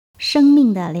生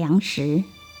命的粮食。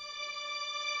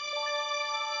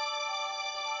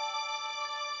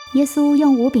耶稣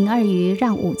用5饼2鱼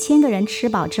让5000个人吃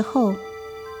饱之后，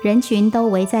人群都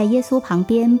围在耶稣旁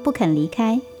边不肯离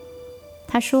开。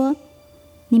他说：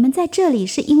你们在这里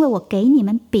是因为我给你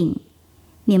们饼，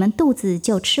你们肚子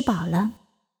就吃饱了。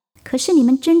可是你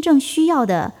们真正需要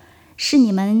的是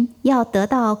你们要得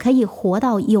到可以活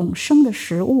到永生的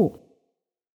食物。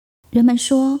人们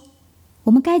说，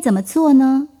我们该怎么做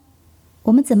呢？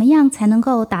我们怎么样才能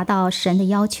够达到神的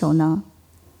要求呢？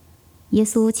耶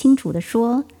稣清楚地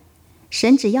说，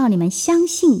神只要你们相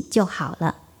信就好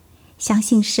了，相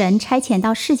信神差遣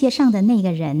到世界上的那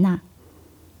个人呐。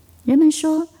人们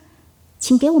说，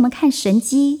请给我们看神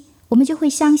迹，我们就会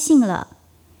相信了。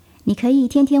你可以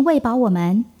天天喂饱我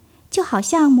们，就好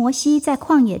像摩西在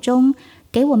旷野中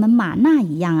给我们玛纳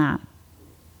一样啊。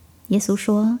耶稣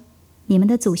说，你们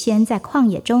的祖先在旷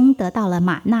野中得到了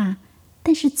玛纳，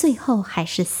但是最后还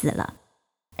是死了。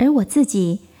而我自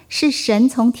己是神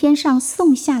从天上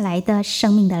送下来的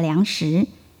生命的粮食，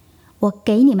我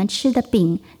给你们吃的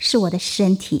饼是我的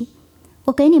身体，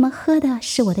我给你们喝的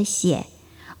是我的血，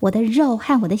我的肉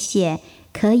和我的血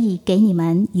可以给你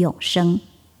们永生。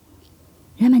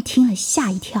人们听了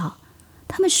吓一跳，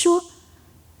他们说，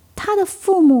他的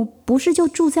父母不是就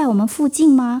住在我们附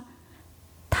近吗？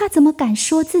他怎么敢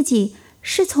说自己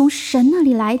是从神那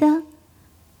里来的？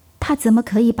他怎么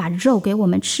可以把肉给我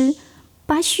们吃，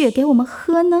把血给我们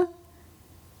喝呢？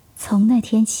从那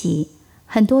天起，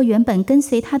很多原本跟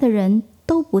随他的人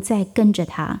都不再跟着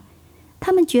他，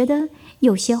他们觉得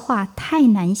有些话太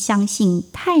难相信，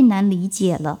太难理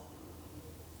解了。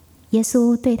耶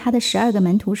稣对他的12个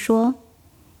门徒说，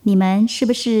你们是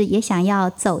不是也想要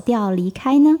走掉离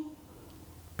开呢？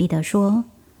彼得说，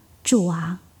主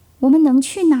啊，我们能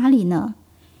去哪里呢？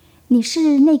你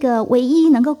是那个唯一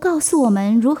能够告诉我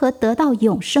们如何得到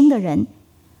永生的人，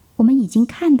我们已经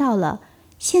看到了，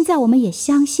现在我们也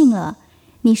相信了，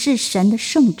你是神的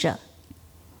圣者。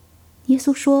耶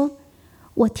稣说，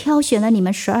我挑选了你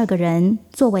们12个人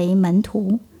作为门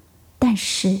徒，但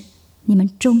是你们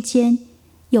中间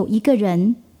有一个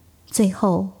人最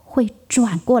后会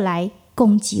转过来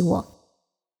攻击我。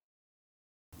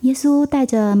耶稣带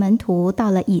着门徒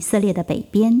到了以色列的北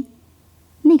边，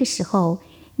那个时候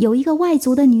有一个外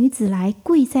族的女子来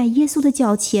跪在耶稣的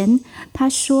脚前，她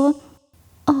说，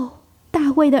哦，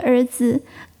大卫的儿子，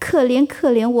可怜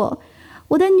可怜我，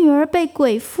我的女儿被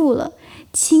鬼附了，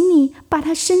请你把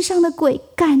她身上的鬼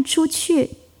赶出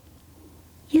去。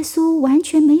耶稣完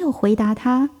全没有回答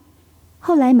她。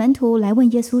后来门徒来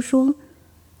问耶稣说，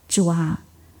主啊，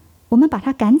我们把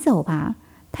她赶走吧，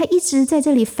她一直在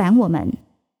这里烦我们。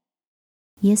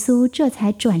耶稣这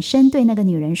才转身对那个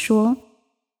女人说，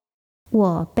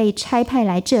我被差派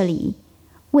来这里，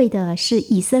为的是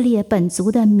以色列本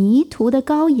族的迷途的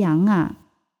羔羊啊。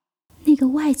那个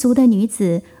外族的女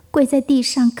子跪在地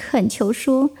上恳求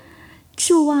说，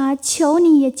主啊，求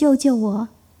你也救救我。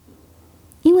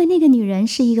因为那个女人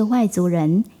是一个外族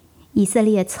人，以色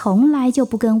列从来就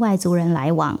不跟外族人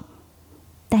来往。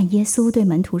但耶稣对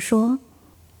门徒说，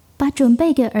把准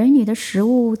备给儿女的食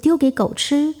物丢给狗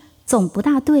吃，总不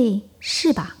大对，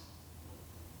是吧？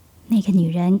那个女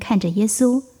人看着耶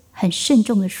稣，很慎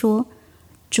重地说，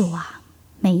主啊，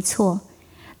没错，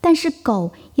但是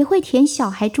狗也会舔小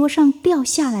孩桌上掉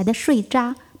下来的碎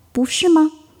渣，不是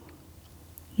吗？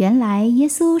原来耶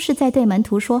稣是在对门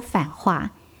徒说反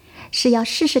话，是要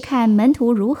试试看门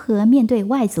徒如何面对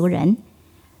外族人。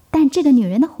但这个女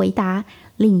人的回答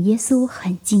令耶稣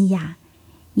很惊讶。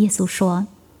耶稣说，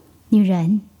女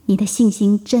人，你的信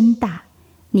心真大，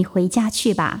你回家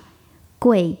去吧，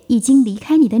鬼已经离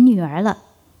开你的女儿了。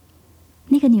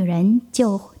那个女人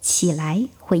就起来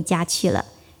回家去了。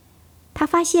她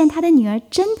发现她的女儿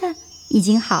真的已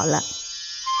经好了。